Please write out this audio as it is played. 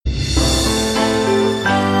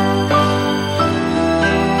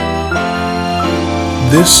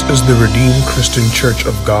This is the Redeemed Christian Church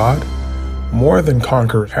of God, More Than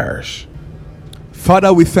Conqueror Parish.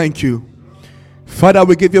 Father, we thank you. Father,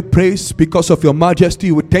 we give you praise because of your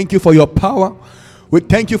majesty. We thank you for your power. We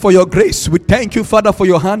thank you for your grace. We thank you, Father, for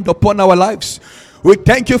your hand upon our lives. We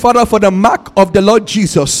thank you, Father, for the mark of the Lord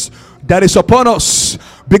Jesus that is upon us,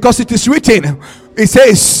 because it is written. It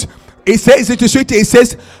says, it is written, it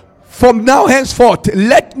says, from now henceforth,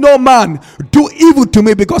 let no man do evil to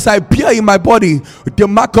me, because I bear in my body the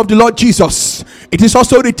mark of the Lord Jesus. It is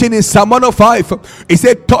also written in Psalm 105. It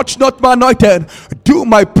said, touch not my anointed, do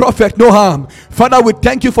my prophet no harm. Father, we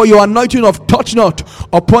thank you for your anointing of touch not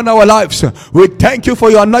upon our lives. We thank you for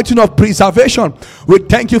your anointing of preservation. We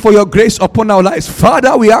thank you for your grace upon our lives.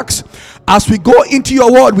 Father, we ask, as we go into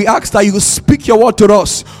your word, we ask that you speak your word to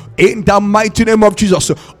us. In the mighty name of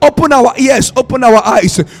Jesus, open our ears, open our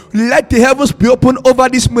eyes. Let the heavens be open over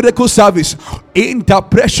this miracle service. In the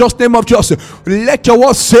precious name of Jesus, let your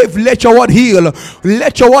word save, let your word heal,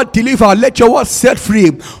 let your word deliver, let your word set free.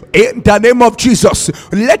 In the name of Jesus,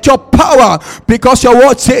 let your power, because your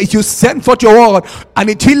word says you send forth your word and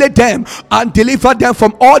it healed them and delivered them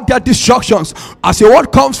from all their destructions. As your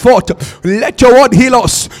word comes forth, let your word heal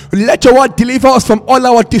us, let your word deliver us from all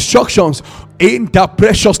our destructions. In the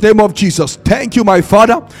precious name of Jesus. Thank you, my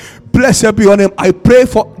Father. Blessed be your name. I pray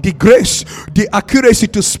for the grace, the accuracy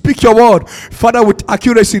to speak your word. Father, with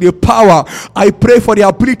accuracy, the power. I pray for the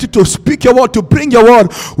ability to speak your word, to bring your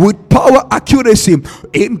word with power, accuracy.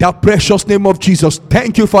 In the precious name of Jesus.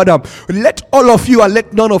 Thank you, Father. Let all of you and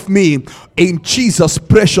let none of me. In Jesus'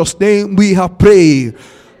 precious name we have prayed.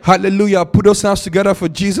 Hallelujah. Put those hands together for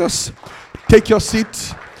Jesus. Take your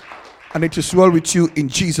seat. And it is well with you in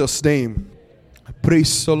Jesus' name.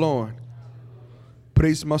 Praise the Lord.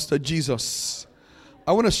 Praise Master Jesus.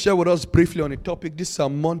 I want to share with us briefly on a topic. This is a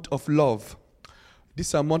month of love. This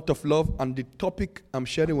is a month of love, and the topic I'm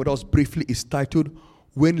sharing with us briefly is titled,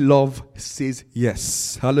 When Love Says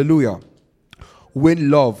Yes. Hallelujah.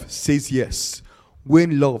 When love says yes.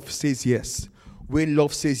 When love says yes. When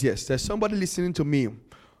love says yes. There's somebody listening to me.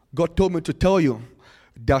 God told me to tell you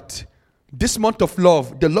that this month of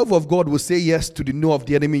love, the love of God will say yes to the no of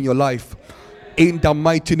the enemy in your life. In the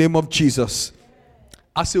mighty name of Jesus.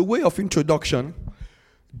 As a way of introduction,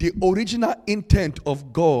 the original intent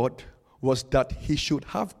of God was that he should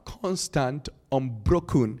have constant,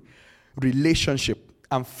 unbroken relationship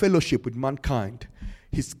and fellowship with mankind,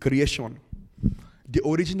 his creation. The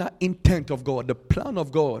original intent of God, the plan of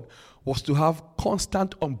God, was to have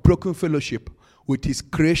constant, unbroken fellowship with his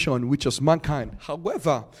creation, which was mankind.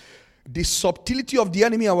 However, the subtlety of the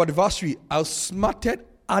enemy, our adversary, outsmarted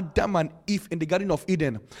Adam and Eve in the Garden of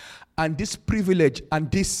Eden, and this privilege and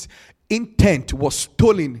this intent was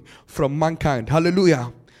stolen from mankind.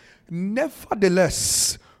 Hallelujah.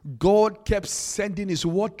 Nevertheless, God kept sending his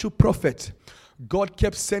word to prophet. God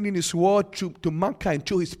kept sending his word to mankind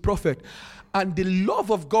through his prophet. And the love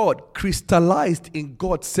of God crystallized in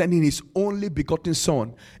God sending his only begotten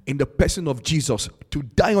son in the person of Jesus to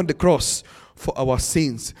die on the cross for our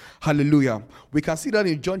sins. Hallelujah. We can see that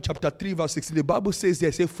in John chapter 3 verse 16. The Bible says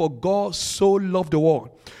there, for God so loved the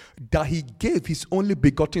world that he gave his only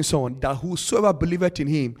begotten son, that whosoever believeth in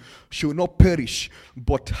him should not perish,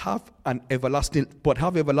 but have everlasting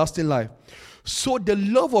life. So the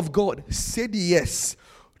love of God said yes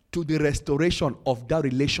to the restoration of that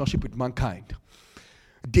relationship with mankind.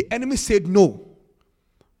 The enemy said no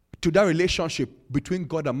to that relationship between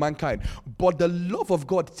God and mankind. But the love of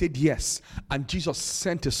God said yes. And Jesus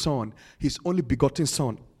sent his son, his only begotten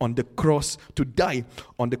son, on the cross to die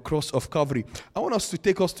on the cross of Calvary. I want to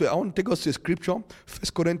take us to a scripture, 1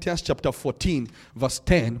 Corinthians chapter 14, verse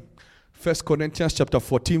 10. 1 Corinthians chapter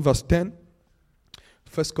 14, verse 10.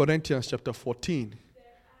 1 Corinthians chapter 14.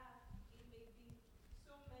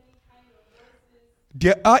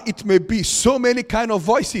 There are, it may be, so many kind of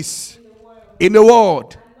voices in the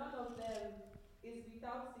world.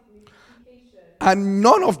 And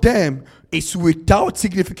none of them is without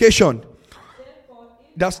signification.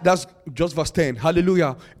 That's just verse 10.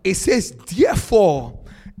 Hallelujah. It says, therefore,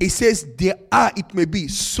 it says, there are, it may be,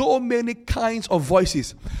 so many kinds of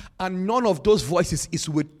voices, and none of those voices is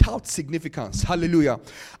without significance. Hallelujah.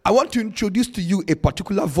 I want to introduce to you a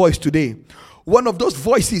particular voice today. One of those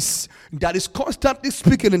voices that is constantly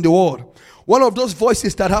speaking in the world. One of those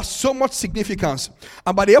voices that has so much significance.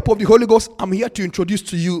 And by the help of the Holy Ghost, I'm here to introduce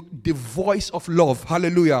to you the voice of love.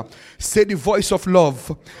 Hallelujah. Say the voice of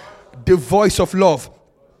love. The voice of love.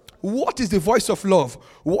 What is the voice of love?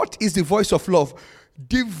 What is the voice of love?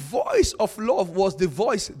 The voice of love was the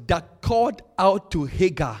voice that called out to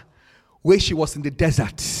Hagar where she was in the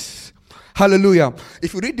desert. Hallelujah.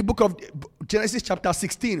 If you read the book of Genesis chapter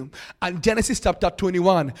 16 and Genesis chapter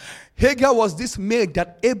 21, Hagar was this maid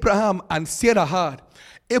that Abraham and Sarah had.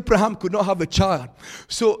 Abraham could not have a child.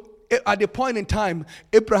 So at the point in time,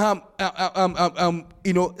 Abraham,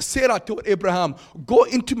 Sarah told Abraham, go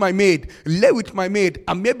into my maid, lay with my maid,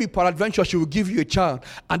 and maybe peradventure she will give you a child.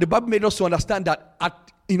 And the Bible made us to understand that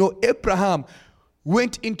Abraham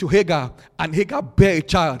went into Hagar, and Hagar bare a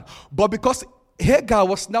child. But because Hagar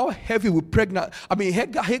was now heavy with pregnant.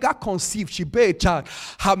 Hagar conceived. She bare a child.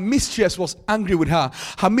 Her mistress was angry with her.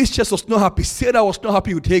 Her mistress was not happy. Sarah was not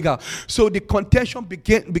happy with Hagar. So the contention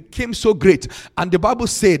became so great. And the Bible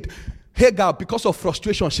said, Hagar, because of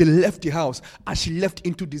frustration, she left the house and she left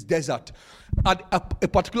into this desert. At a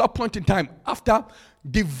particular point in time, after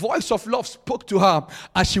the voice of love spoke to her,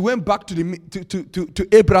 and she went back to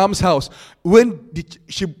Abraham's house. When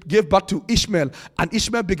she gave birth to Ishmael, and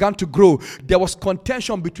Ishmael began to grow, there was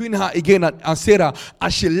contention between her again and Sarah,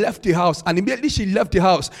 and she left the house. And immediately she left the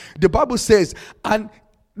house, the Bible says, and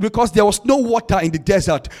because there was no water in the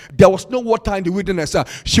desert, there was no water in the wilderness,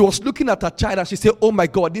 she was looking at her child and she said, oh my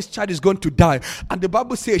God, this child is going to die. And the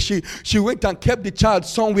Bible says she went and kept the child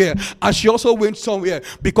somewhere, and she also went somewhere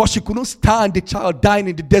because she couldn't stand the child dying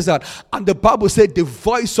in the desert. And the Bible said the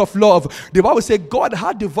voice of love, the Bible said God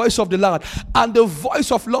had the voice of the Lord, and the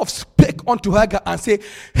voice of love spake unto Hagar and said,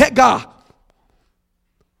 Hagar.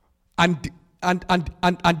 And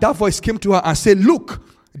that voice came to her and said, look,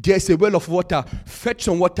 there is a well of water, fetch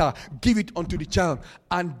some water, give it unto the child.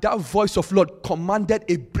 And that voice of Lord commanded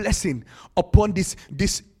a blessing upon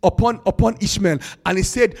upon Ishmael. And he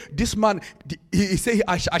said, this man, he said,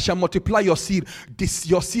 I shall multiply your seed.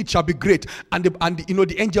 Your seed shall be great. And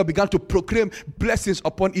the angel began to proclaim blessings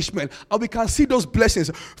upon Ishmael. And we can see those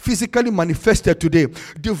blessings physically manifested today.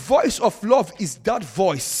 The voice of love is that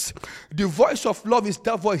voice. The voice of love is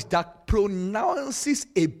that voice that pronounces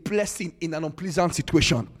a blessing in an unpleasant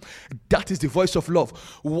situation. That is the voice of love.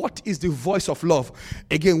 What is the voice of love?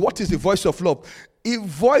 Again, what is the voice of love? A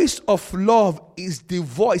voice of love is the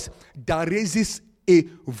voice that raises a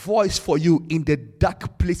voice for you in the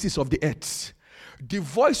dark places of the earth. The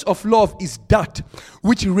voice of love is that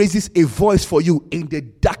which raises a voice for you in the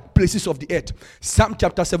dark places of the earth. Psalm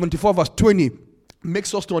chapter 74 verse 20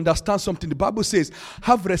 makes us to understand something. The Bible says,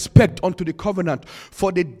 have respect unto the covenant,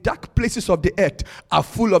 for the dark places of the earth are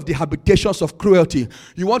full of the habitations of cruelty.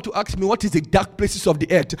 You want to ask me what is the dark places of the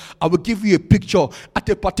earth? I will give you a picture. At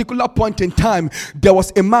a particular point in time, there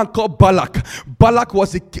was a man called Balak. Balak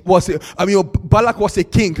was a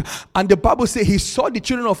king, and the Bible says he saw the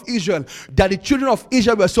children of Israel, that the children of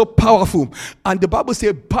Israel were so powerful, and the Bible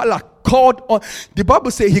says Balak called on, the Bible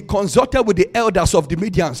says he consulted with the elders of the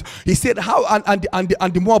Midians. He said, how, and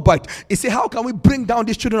the Moabite, he said, how can we bring down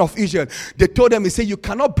these children of Israel? They told him, he said, you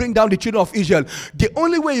cannot bring down the children of Israel. The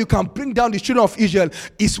only way you can bring down the children of Israel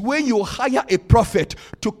is when you hire a prophet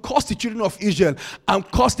to curse the children of Israel and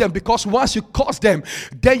curse them, because once you curse them,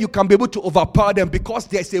 then you can be able to overpower them, because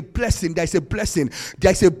there's a blessing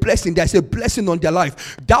on their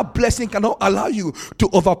life. That blessing cannot allow you to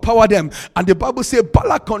overpower them. And the Bible says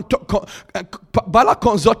Balak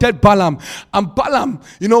consulted Balaam, and Balaam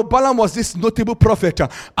was this notable prophet,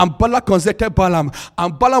 and Balak consulted Balaam,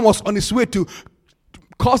 and Balaam was on his way to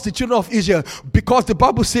curse the children of Israel, because the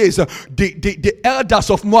Bible says the elders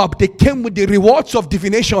of Moab, they came with the rewards of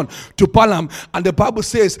divination to Balaam. And the Bible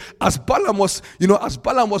says as Balaam was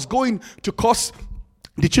going to curse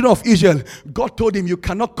the children of Israel, God told him, you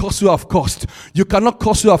cannot curse who I've cursed. You cannot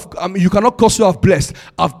curse who I've blessed.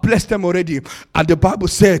 I've blessed them already. And the Bible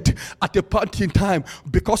said, at a point in time,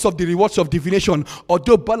 because of the rewards of divination,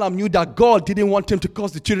 although Balaam knew that God didn't want him to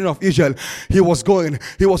curse the children of Israel, he was going.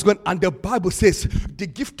 And the Bible says, the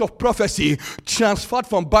gift of prophecy transferred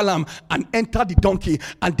from Balaam and entered the donkey,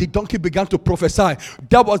 and the donkey began to prophesy.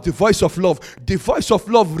 That was the voice of love. The voice of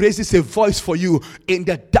love raises a voice for you in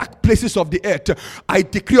the dark places of the earth. I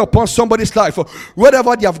decree upon somebody's life,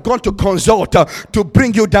 wherever they have gone to consult to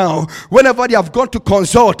bring you down, whenever they have gone to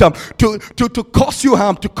consult to cause you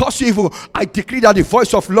harm, to cause you evil, I decree that the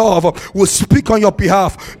voice of love will speak on your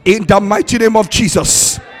behalf in the mighty name of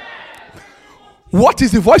Jesus. What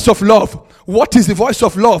is the voice of love? What is the voice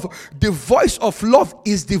of love? The voice of love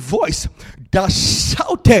is the voice that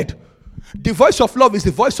shouted. The voice of love is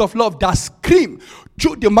the voice of love that screamed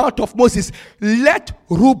through the mouth of Moses, let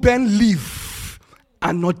Reuben live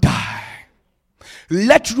and not die.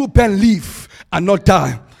 Let Reuben live and not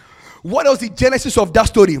die. What was the genesis of that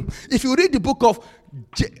story? If you read the book of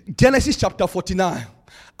Genesis chapter 49,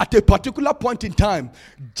 at a particular point in time,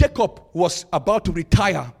 Jacob was about to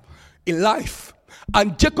retire in life.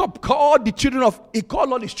 And Jacob called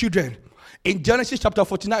all his children. In Genesis chapter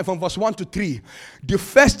 49 from verse 1 to 3, the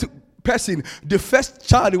first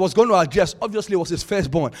child he was going to address, obviously, was his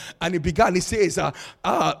firstborn. And he says,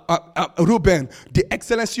 Reuben, the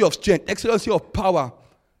excellency of strength, excellency of power.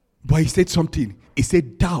 But he said something. He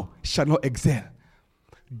said, thou shalt not excel.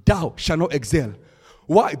 Thou shalt not excel.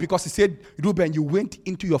 Why? Because he said, Reuben, you went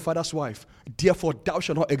into your father's wife. Therefore, thou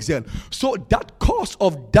shalt not excel. So that cause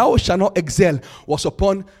of thou shalt not excel was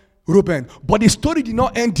upon Reuben. But the story did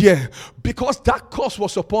not end here, because that curse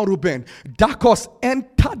was upon Reuben. That curse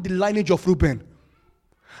entered the lineage of Reuben,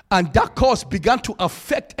 and that curse began to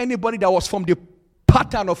affect anybody that was from the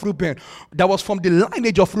pattern of Reuben, that was from the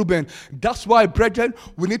lineage of Reuben. That's why, brethren,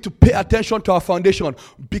 we need to pay attention to our foundation,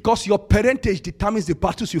 because your parentage determines the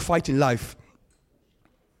battles you fight in life.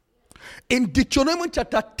 In Deuteronomy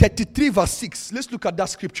chapter 33 verse 6, let's look at that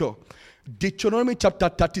scripture. Deuteronomy chapter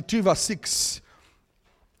 33 verse 6.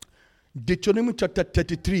 Deuteronomy chapter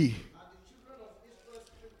 33. And the children of Israel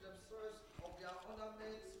stripped themselves of their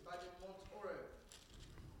ornaments by the Mount Horeb.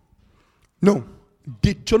 No.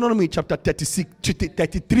 Deuteronomy chapter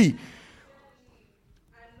 33.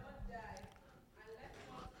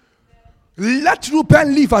 Let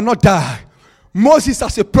Reuben live and not die. Moses,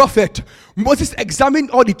 as a prophet, Moses examined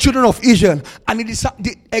all the children of Israel, and he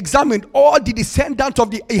examined all the descendants of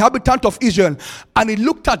the inhabitants of Israel, and he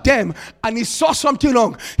looked at them and he saw something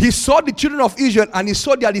wrong. He saw the children of Israel and he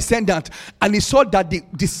saw their descendants, and he saw that the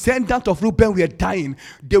descendants of Reuben were dying.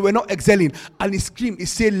 They were not excelling, and he screamed. He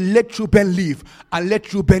said, let Reuben live and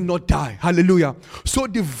let Reuben not die. Hallelujah. So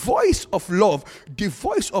the voice of love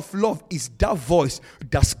is that voice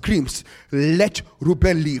that screams, let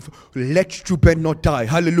Reuben live, let Reuben not die.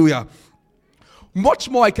 Hallelujah. Much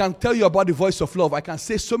more I can tell you about the voice of love. I can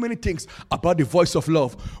say so many things about the voice of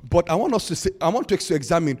love, but I want to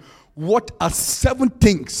examine what are 7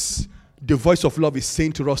 things the voice of love is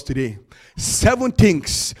saying to us today. 7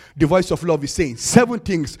 things the voice of love is saying. 7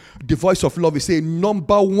 things the voice of love is saying.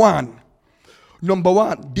 Number one,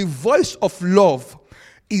 the voice of love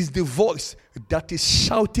is the voice that is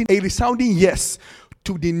shouting a resounding yes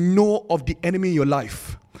to the no of the enemy in your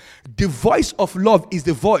life. The voice of love is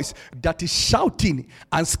the voice that is shouting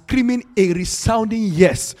and screaming a resounding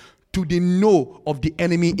yes to the no of the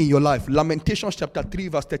enemy in your life. Lamentations chapter 3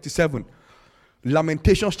 verse 37.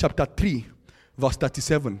 Lamentations chapter 3 verse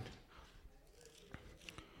 37.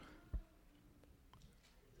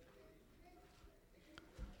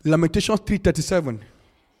 Lamentations 3:37.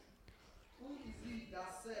 Who is he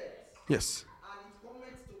that says, Yes. and it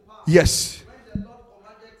cometh to pass, Yes. when the Lord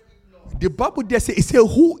commanded it not? The Bible there says, it says,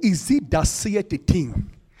 who is it that saith a thing,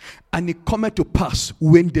 and it cometh to pass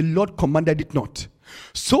when the Lord commanded it not?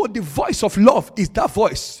 So the voice of love is that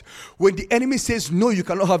voice. When the enemy says, no, you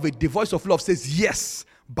cannot have it, the voice of love says, yes,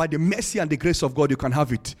 by the mercy and the grace of God, you can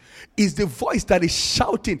have it. It's the voice that is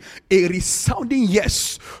shouting a resounding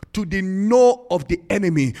yes to the no of the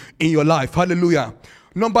enemy in your life. Hallelujah.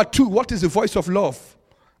 Number 2, what is the voice of love?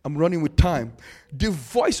 I'm running with time. The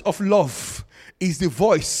voice of love is the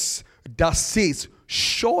voice that says,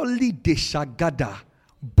 surely they shall gather,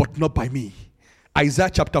 but not by me. Isaiah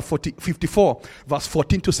chapter 54, verse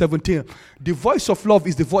 14 to 17. The voice of love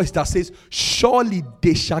is the voice that says, surely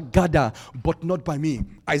they shall gather, but not by me.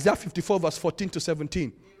 Isaiah 54, verse 14 to 17.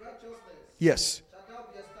 In righteousness Yes. shalt thou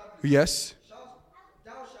be established. Yes.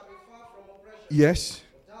 Thou shalt be far from oppression. Yes.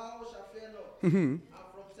 Thou shalt fear not, and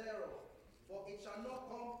from terror, for it shall not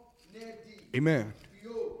come near thee. Amen.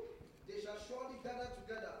 Behold, they shall surely gather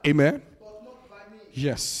together, Amen. but not by me.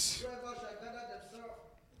 Yes. Whosoever shall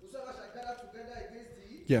gather together against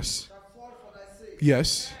thee, Yes. shall fall for thy sake.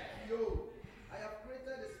 Yes. Behold, I have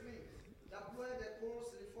created a smith that bloweth the coals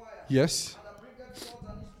in the fire, Yes. and that bringeth forth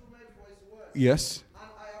an instrument for his work. Yes. And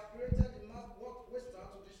I have created the waster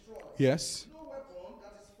to destroy. Yes. No weapon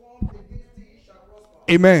that is formed against thee shall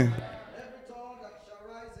prosper. Amen. Every tongue that shall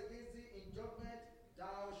rise against thee in judgment,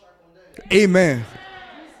 thou shalt condemn. Amen. This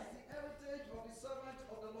is the heritage of the servant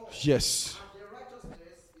of the Lord, Yes. and their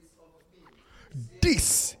righteousness is of me.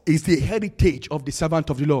 This is the heritage of the servant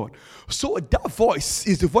of the Lord. So that voice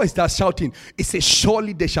is the voice that's shouting. It says,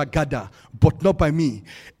 surely they shall gather, but not by me.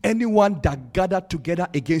 Anyone that gathered together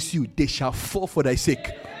against you, they shall fall for thy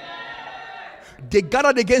sake. They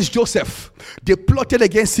gathered against Joseph. They plotted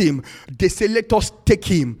against him. They said, let us take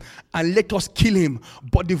him and let us kill him.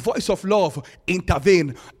 But the voice of love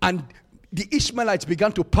intervened, and the Ishmaelites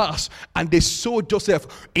began to pass, and they sold Joseph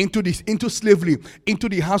into slavery, into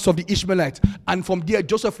the house of the Ishmaelites. And from there,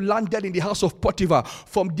 Joseph landed in the house of Potiphar.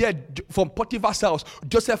 From Potiphar's house,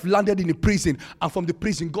 Joseph landed in the prison, and from the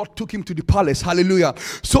prison, God took him to the palace. Hallelujah.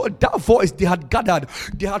 So that voice they had gathered,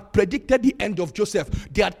 they had predicted the end of Joseph.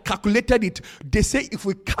 They had calculated it. They say, if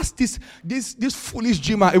we cast this foolish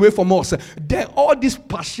dreamer away from us, then all this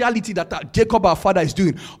partiality that Jacob our father is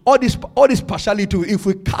doing, all this partiality, if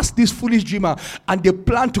we cast this foolish dreamer, and they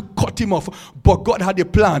plan to cut him off. But God had a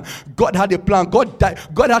plan. God had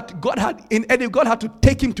to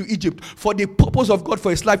take him to Egypt for the purpose of God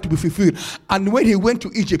for his life to be fulfilled. And when he went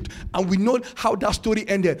to Egypt, and we know how that story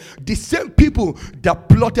ended, the same people that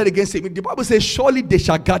plotted against him, the Bible says, surely they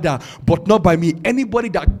shall gather, but not by me. Anybody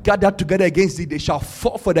that gathered together against thee, they shall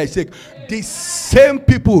fall for thy sake. The same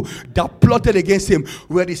people that plotted against him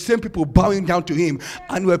were the same people bowing down to him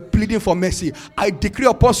and were pleading for mercy. I decree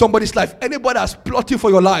upon somebody's life, anybody that's plotting for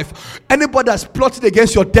your life, anybody that's plotting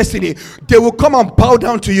against your destiny, they will come and bow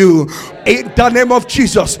down to you in the name of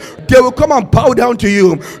Jesus. They will come and bow down to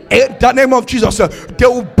you in the name of Jesus. They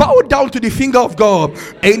will bow down to the finger of God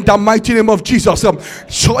in the mighty name of Jesus.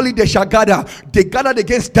 Surely they shall gather. They gathered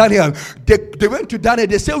against Daniel. They went to Daniel.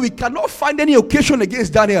 They said, we cannot find any occasion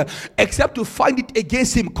against Daniel except to find it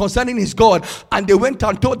against him concerning his God. And they went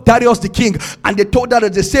and told Darius the king, and they told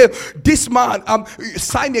Darius, they said, this man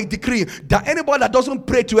signed a decree that anybody that doesn't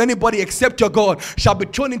pray to anybody except your God shall be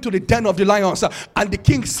thrown into the den of the lions. And the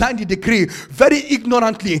king signed the decree very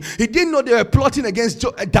ignorantly. He didn't know they were plotting against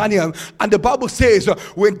Daniel. And the Bible says,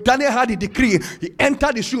 when Daniel had the decree, he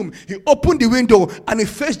entered his room, he opened the window, and he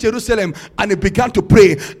faced Jerusalem, and he began to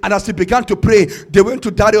pray. And as he began to pray, they went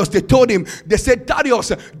to Darius. They told him, they said,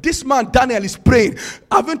 Darius, this man Daniel is praying.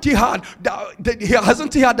 Hasn't he heard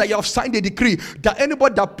that you have signed a decree that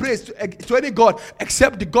anybody that prays to any God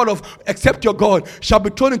except your God shall be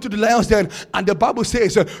thrown into the lions den? And the Bible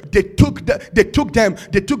says they took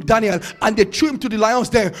Daniel, and they threw him to the lions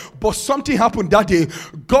den. But something happened that day.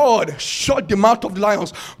 God shut the mouth of the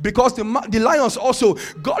lions, because the lions also,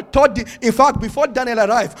 God taught in fact, before Daniel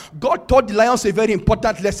arrived, God taught the lions a very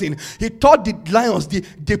important lesson. He taught the lions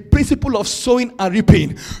the principle of sowing and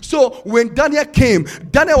reaping. So when Daniel came,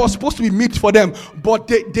 Daniel was supposed to be meat for them, but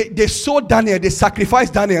they sowed Daniel, they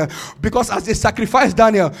sacrificed Daniel, because as they sacrificed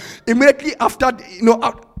Daniel, immediately after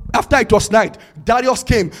it was night, Darius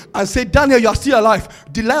came and said, Daniel, you are still alive.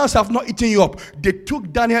 The lions have not eaten you up. They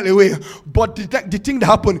took Daniel away. But the thing that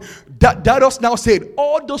happened, Darius now said,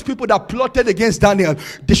 all those people that plotted against Daniel,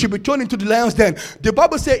 they should be thrown into the lions den. The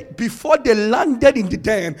Bible said, before they landed in the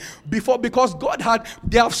den, because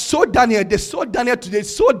they have sold Daniel, they sold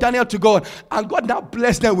Daniel to God, and God now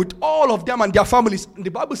blessed them with all of them and their families. And the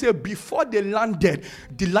Bible said, before they landed,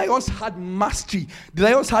 the lions had mastery. The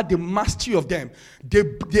lions had the mastery of them. They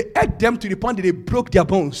ate them to the point that they broke their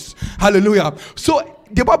bones. Hallelujah. So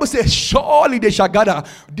the Bible says, surely they shall gather.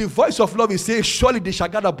 The voice of love is saying, surely they shall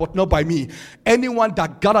gather, but not by me. Anyone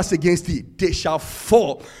that gathers against thee, they shall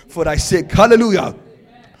fall for thy sake. Hallelujah.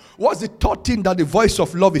 What's the third thing that the voice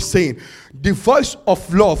of love is saying? The voice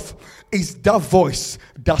of love is that voice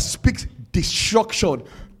that speaks destruction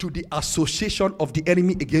to the association of the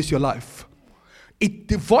enemy against your life. It's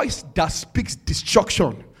the voice that speaks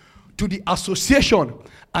destruction to the association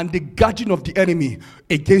and the gathering of the enemy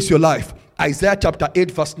against your life. Isaiah chapter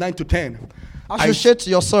 8 verse 9 to 10. Associate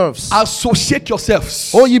yourselves,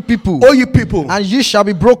 O ye people, and ye shall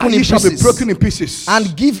be broken in pieces.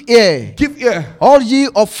 And give ear, all ye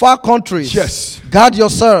of far countries. Yes. Guard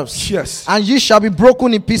yourselves. Yes. And ye shall be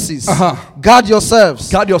broken in pieces. Guard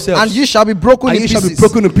yourselves. And ye shall be broken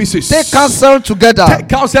in pieces. Take counsel together.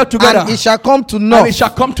 And it shall come to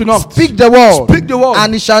naught. Speak the word.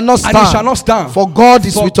 And it shall not stand. For God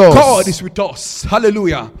is with us. God is with us.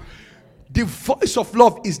 Hallelujah. The voice of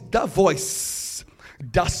love is that voice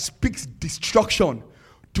that speaks destruction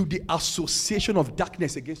to the association of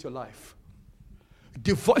darkness against your life.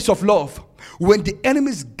 The voice of love, when the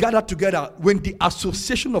enemies gather together, when the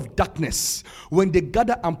association of darkness, when they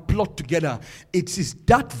gather and plot together, it is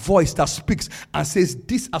that voice that speaks and says,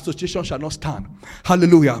 this association shall not stand.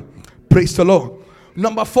 Hallelujah. Praise the Lord.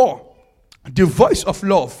 Number 4, the voice of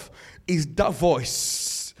love is that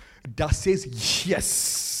voice that says,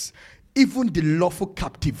 yes, even the lawful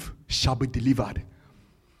captive shall be delivered.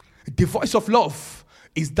 The voice of love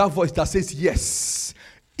is that voice that says, yes,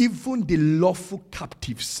 even the lawful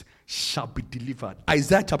captives shall be delivered.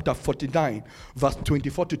 Isaiah chapter 49, verse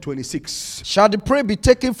 24 to 26. Shall the prey be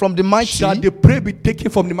taken from the mighty? Shall the prey be taken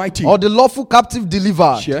from the mighty? Or the lawful captive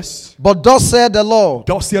delivered? Yes. But thus saith the Lord.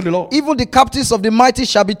 Thus saith the Lord. Even the captives of the mighty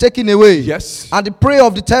shall be taken away. Yes. And the prey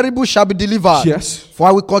of the terrible shall be delivered. Yes. For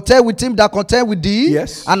I will contend with him that contend with thee.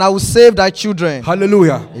 Yes. And I will save thy children.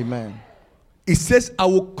 Hallelujah. Amen. It says, I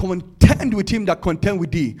will contend with him that contend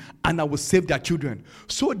with thee, and I will save their children.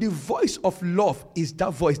 So the voice of love is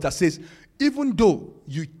that voice that says, even though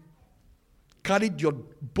you carried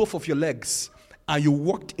both of your legs and you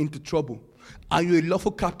walked into trouble and you're a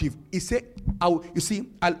lawful captive, he said,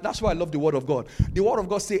 that's why I love the word of God. The word of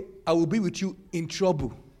God says, I will be with you in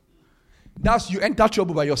trouble. That's, you enter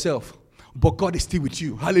trouble by yourself, but God is still with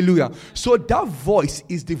you. Hallelujah. So that voice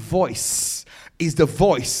is the voice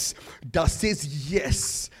that says,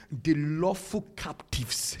 yes, the lawful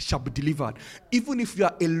captives shall be delivered. Even if you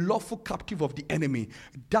are a lawful captive of the enemy,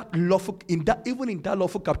 even in that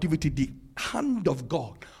lawful captivity, the hand of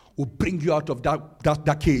God will bring you out of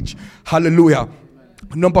that cage. Hallelujah.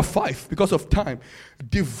 Number 5, because of time,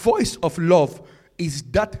 the voice of love is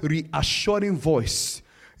that reassuring voice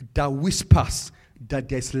that whispers that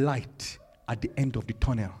there's light at the end of the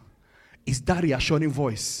tunnel. It's that reassuring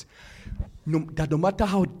voice that no matter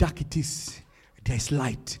how dark it is, there is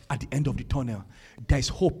light at the end of the tunnel. There is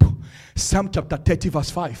hope. Psalm chapter 30 verse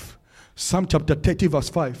 5. Psalm chapter 30 verse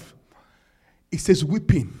 5. It says,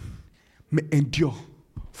 weeping may endure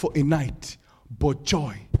for a night, but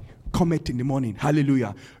joy cometh in the morning.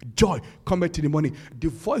 Hallelujah. Joy cometh in the morning. The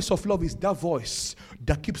voice of love is that voice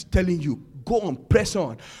that keeps telling you, go on, press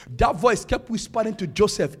on. That voice kept whispering to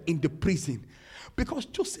Joseph in the prison. Because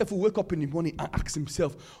Joseph will wake up in the morning and ask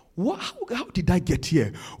himself, how did I get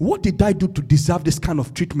here? What did I do to deserve this kind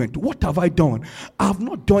of treatment? What have I done? I have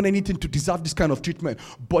not done anything to deserve this kind of treatment.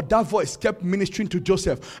 But that voice kept ministering to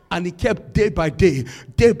Joseph, and he kept day by day,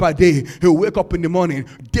 he'll wake up in the morning,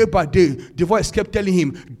 day by day, the voice kept telling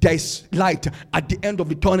him, there is light at the end of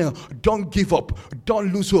the tunnel. Don't give up.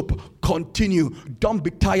 Don't lose hope. Continue. Don't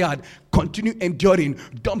be tired. Continue enduring.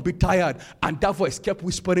 Don't be tired. And that voice kept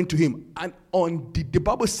whispering to him. And on the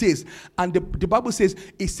Bible says,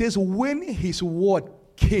 it says, when his word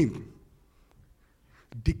came,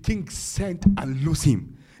 the king sent and loosed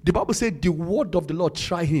him. The Bible said the word of the Lord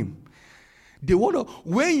tried him.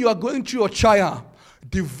 When you are going through a trial,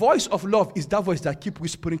 the voice of love is that voice that keeps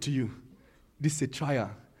whispering to you, this is a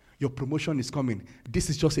trial. Your promotion is coming.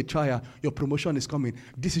 This is just a trial. Your promotion is coming.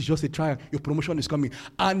 This is just a trial. Your promotion is coming.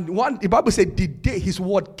 And the Bible said the day his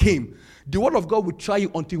word came, the word of God will try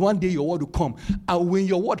you until one day your word will come. And when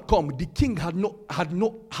your word come, the king had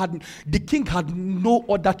no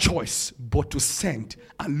other choice but to send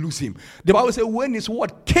and lose him. The Bible said when his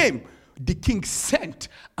word came, the king sent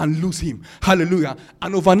and lose him. Hallelujah.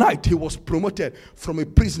 And overnight he was promoted from a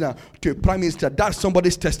prisoner to a prime minister. That's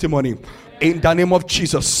somebody's testimony in the name of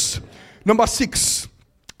Jesus. Number 6,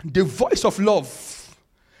 the voice of love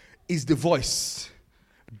is the voice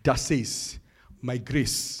that says, my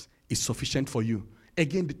grace is sufficient for you.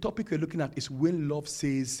 Again, the topic we're looking at is when love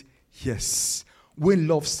says yes. When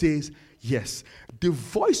love says yes. The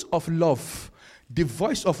voice of love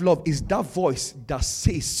is that voice that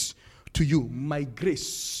says to you, my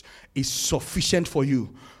grace is sufficient for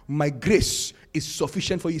you. My grace is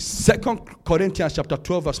sufficient for you. 2 Corinthians chapter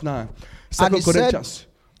 12 verse 9. And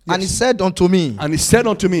he said unto me,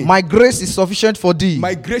 my grace is sufficient for thee.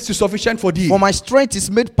 My grace is sufficient for thee. For my strength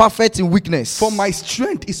is made perfect in weakness. For my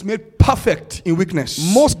strength is made perfect in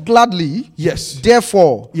weakness. Most gladly, yes.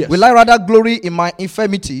 Therefore, yes. will I rather glory in my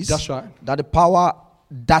infirmities. That's right. That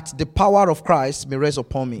the power of Christ may rest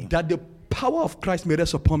upon me. That the power of Christ may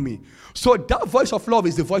rest upon me. So that voice of love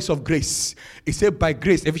is the voice of grace. It said by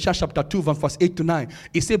grace, Ephesians chapter 2 verse 8 to 9.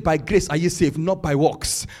 It said by grace are you saved, not by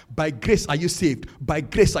works. By grace are you saved. By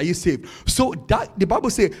grace are you saved. So that the Bible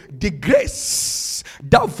says the grace,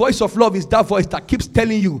 that voice of love is that voice that keeps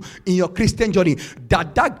telling you in your Christian journey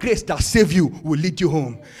that grace that saved you will lead you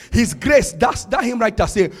home. His grace, that hymn writer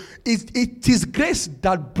said, it is grace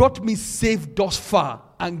that brought me safe thus far,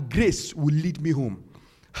 and grace will lead me home.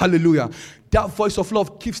 Hallelujah. That voice of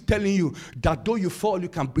love keeps telling you that though you fall, you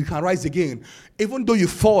can rise again. Even though you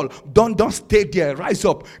fall, don't stay there. Rise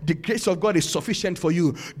up. The grace of God is sufficient for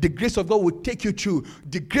you. The grace of God will take you through.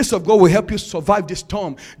 The grace of God will help you survive the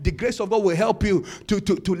storm. The grace of God will help you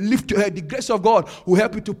to lift your head. The grace of God will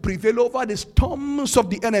help you to prevail over the storms of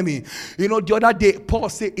the enemy. You know, the other day, Paul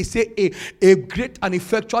said, a great and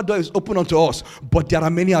effectual door is open unto us, but there are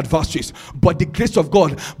many adversaries. But the grace of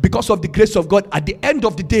God, because of the grace of God, at the end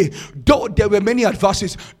of the day, though there were many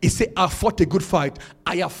adversities, he said, I fought a good fight.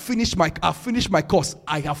 I have finished my course.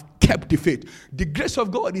 I have kept the faith. The grace of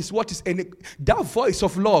God is what is, and that voice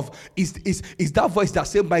of love is that voice that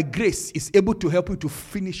says, my grace is able to help you to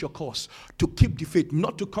finish your course, to keep the faith,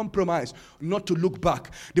 not to compromise, not to look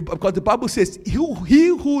back. Because the Bible says, he who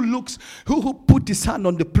put his hand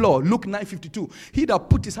on the plow, Luke 9:52, he that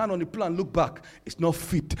put his hand on the plow and look back is not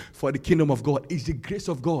fit for the kingdom of God. It's the grace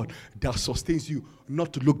of God that sustains you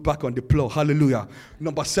not to look back on the plow. Hallelujah.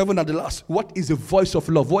 Number 7 and the last, what is the voice of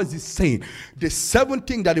love? What is it saying? The 7th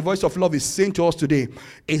thing that the voice of love is saying to us today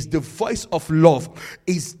is the voice of love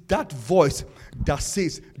is that voice that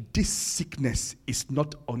says, this sickness is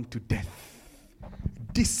not unto death.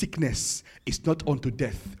 This sickness is not unto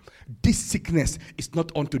death. This sickness is not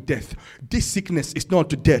unto death. This sickness is not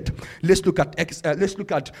unto death. Let's look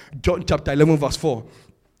at John chapter 11 verse 4.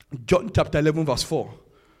 John chapter 11 verse 4.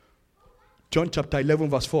 John chapter 11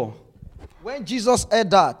 verse 4. When Jesus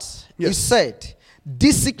heard that, he said,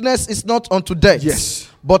 this sickness is not unto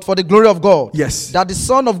death, but for the glory of God, that the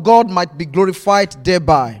Son of God might be glorified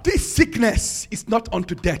thereby. This sickness is not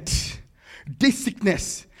unto death. This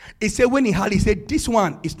sickness, he said, when he said, this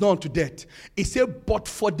one is not unto death. He said, but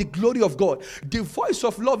for the glory of God. The voice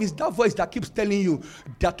of love is that voice that keeps telling you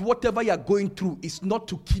that whatever you are going through is not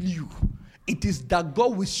to kill you. It is that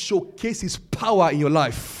God will showcase his power in your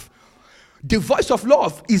life. The voice of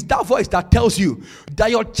love is that voice that tells you that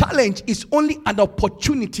your challenge is only an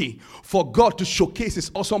opportunity for God to showcase his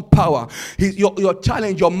awesome power. Your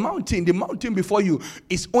challenge, your mountain, the mountain before you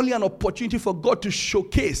is only an opportunity for God to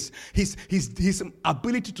showcase his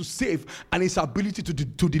ability to save and his ability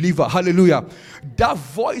to deliver. Hallelujah. That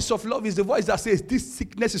voice of love is the voice that says, this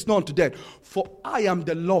sickness is not unto death. For I am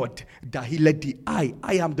the Lord that healeth thee. I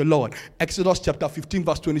am the Lord. Exodus chapter 15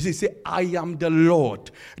 verse 26 say, I am the Lord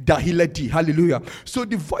that healeth thee. Hallelujah. So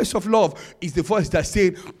the voice of love is the voice that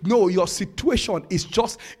says, no, your situation is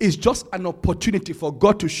just an opportunity for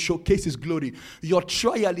God to showcase his glory. Your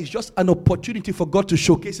trial is just an opportunity for God to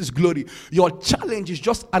showcase his glory. Your challenge is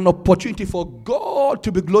just an opportunity for God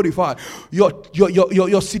to be glorified.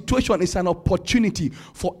 Your situation is an opportunity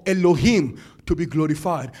for Elohim to be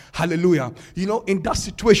glorified. Hallelujah. You know, in that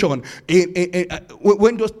situation,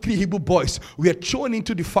 when those 3 Hebrew boys were thrown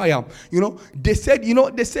into the fire, they said, it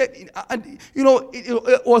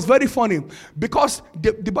was very funny because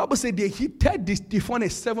the Bible said they heated the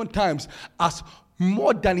furnace 7 times as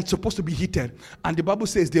more than it's supposed to be heated. And the Bible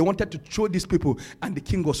says they wanted to throw these people and the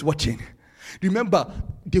king was watching. Remember,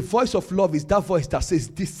 the voice of love is that voice that says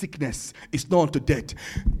this sickness is not unto death.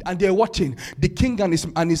 And they're watching. The king and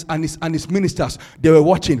his ministers, they were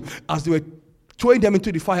watching as they were throwing them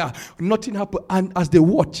into the fire. Nothing happened. And as they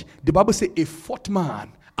watch, the Bible says a 4th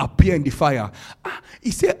man appeared in the fire.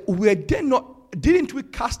 He said, didn't we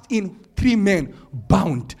cast in 3 men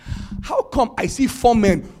bound? How come I see 4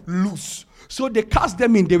 men loose? So they cast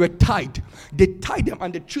them in, they were tied. They tied them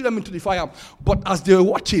and they threw them into the fire. But as they were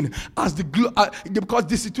watching, because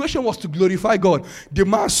the situation was to glorify God, the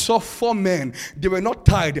man saw 4 men. They were not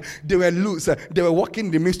tied, they were loose. They were walking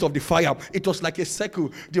in the midst of the fire. It was like a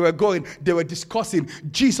circle. They were going, they were discussing.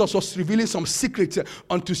 Jesus was revealing some secrets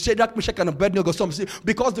unto Shadrach, Meshach, and Abednego,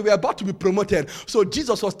 because they were about to be promoted. So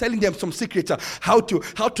Jesus was telling them some secrets, how to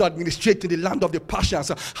administrate in the land of the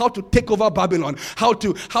Persians, how to take over Babylon, how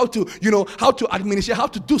to administrate, how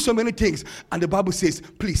to do so many things. And the Bible says,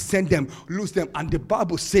 please send them, lose them. And the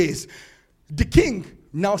Bible says, the king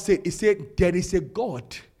now said, there is a God.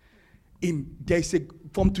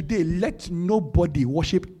 From today, let nobody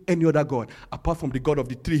worship any other God apart from the God of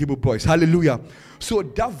the 3 Hebrew boys. Hallelujah. So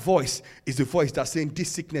that voice is the voice that's saying this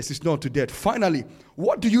sickness is not to death. Finally,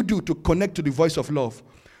 what do you do to connect to the voice of love?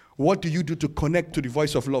 What do you do to connect to the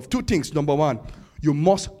voice of love? 2 things. Number 1, you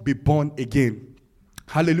must be born again.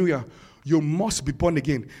 Hallelujah. You must be born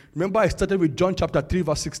again. Remember, I started with John chapter 3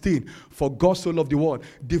 verse 16. For God so loved the world.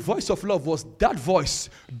 The voice of love was that voice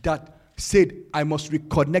that said, I must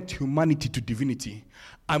reconnect humanity to divinity.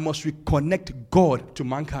 I must reconnect God to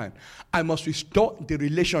mankind. I must restore the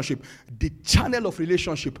relationship, the channel of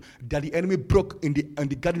relationship that the enemy broke in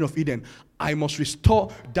the Garden of Eden. I must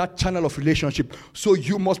restore that channel of relationship. So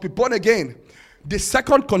you must be born again. The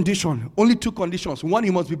second condition, only 2 conditions. 1,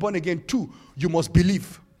 you must be born again. 2, you must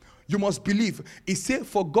believe. You must believe. He said,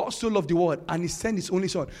 for God so loved the world, and he sent his only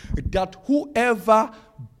son, that whoever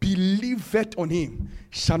believeth on him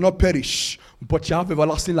shall not perish, but shall have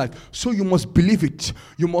everlasting life. So you must believe it.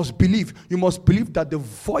 You must believe. You must believe that the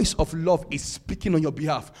voice of love is speaking on your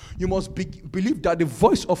behalf. You must believe that the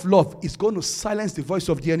voice of love is going to silence the voice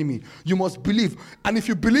of the enemy. You must believe. And if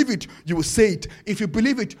you believe it, you will say it. If you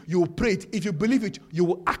believe it, you will pray it. If you believe it, you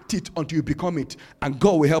will act it until you become it. And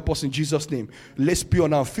God will help us in Jesus' name. Let's be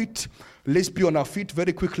on our feet. Let's be on our feet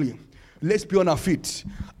very quickly. Let's be on our feet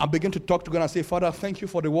and begin to talk to God and say, Father, thank you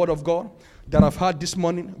for the word of God that I've had this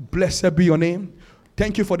morning. Blessed be your name.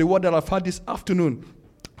 Thank you for the word that I've had this afternoon.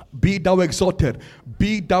 Be thou exalted.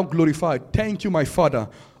 Be thou glorified. Thank you, my Father.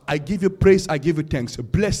 I give you praise. I give you thanks.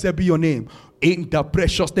 Blessed be your name. In the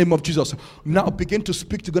precious name of Jesus. Now begin to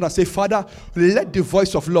speak to God and say, Father, let the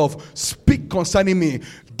voice of love speak concerning me.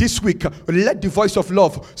 This week, let the voice of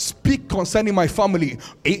love speak concerning my family.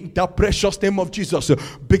 In the precious name of Jesus.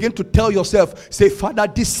 Begin to tell yourself, say, Father,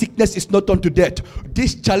 this sickness is not unto death.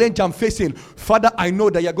 This challenge I'm facing, Father, I know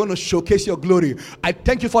that you're going to showcase your glory. I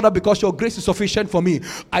thank you, Father, because your grace is sufficient for me.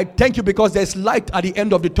 I thank you because there's light at the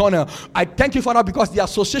end of the tunnel. I thank you, Father, because the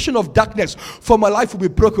association of darkness for my life will be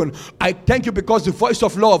broken. I thank you because the voice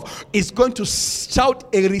of love is going to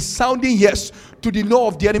shout a resounding yes to the no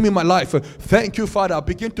of the enemy in my life. Thank you, Father.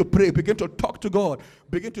 Begin to pray. Begin to talk to God.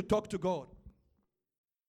 Begin to talk to God.